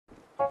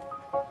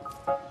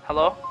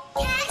Hello?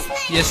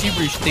 Yes, you've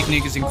reached Thick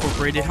Niggas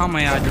Incorporated. How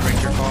may I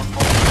direct your call?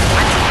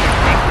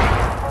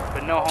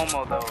 But no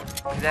homo though,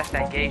 cause that's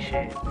that gay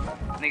shit.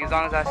 Nigga, as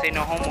long as I say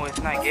no homo,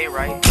 it's not gay,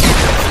 right?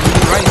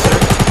 You're right, sir.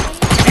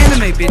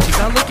 Anime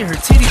bitches, I look at her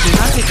titties and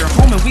I take her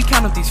home and we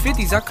count up these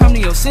 50s. I come to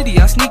your city,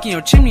 I sneak in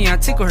your chimney, I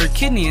tickle her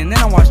kidney and then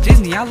I watch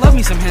Disney. I love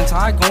me some hentai,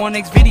 I go on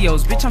next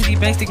videos. Bitch, I'm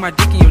D-Bang, stick my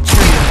dick in your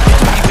Cheerios.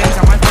 Bitch, I'm D-Bangs,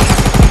 I might fuck my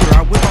computer.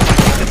 I whip on my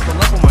dick and pull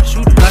up on my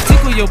shooter. I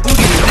tickle your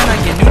booty and then I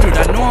get neutered.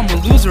 I know I'm a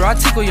loser, I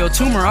tickle your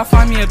tumor. I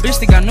find me a bitch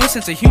that got no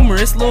sense of humor.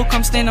 It's Lil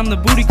come stand, I'm the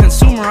booty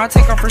consumer. I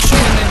take off her shoe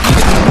and then beat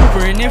it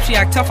maneuver. And if she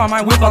act tough, I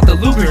might whip out the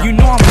Luger. You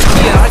know I'm a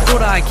Kia, I go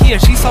to Ikea.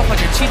 She soft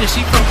like a cheetah,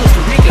 she from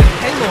Costa Rica.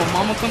 Hey little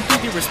mama, come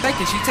through, get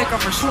respected. She take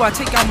off her shoe, I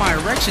take out my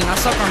erection. I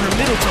suck on her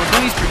middle toe,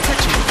 bunny's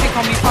protection. They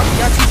call me Poppy,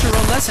 I teach her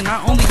a lesson.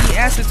 I only eat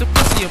ass, it's a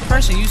pussy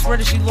oppression. You swear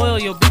that she loyal,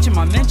 yo bitch in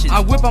my mentions.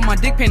 I whip on my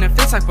dick, paint and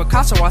face like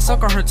Picasso. I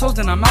suck on her toes,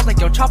 then I'm out like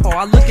yo Chapo.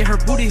 I look at her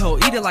booty hole,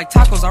 eat it like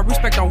tacos. I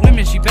respect all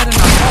women, she better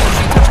not follow.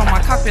 She touch on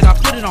my cockpit, I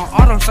put it on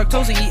auto. Suck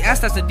toes and eat ass,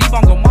 that's a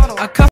D-bongo model. I cuff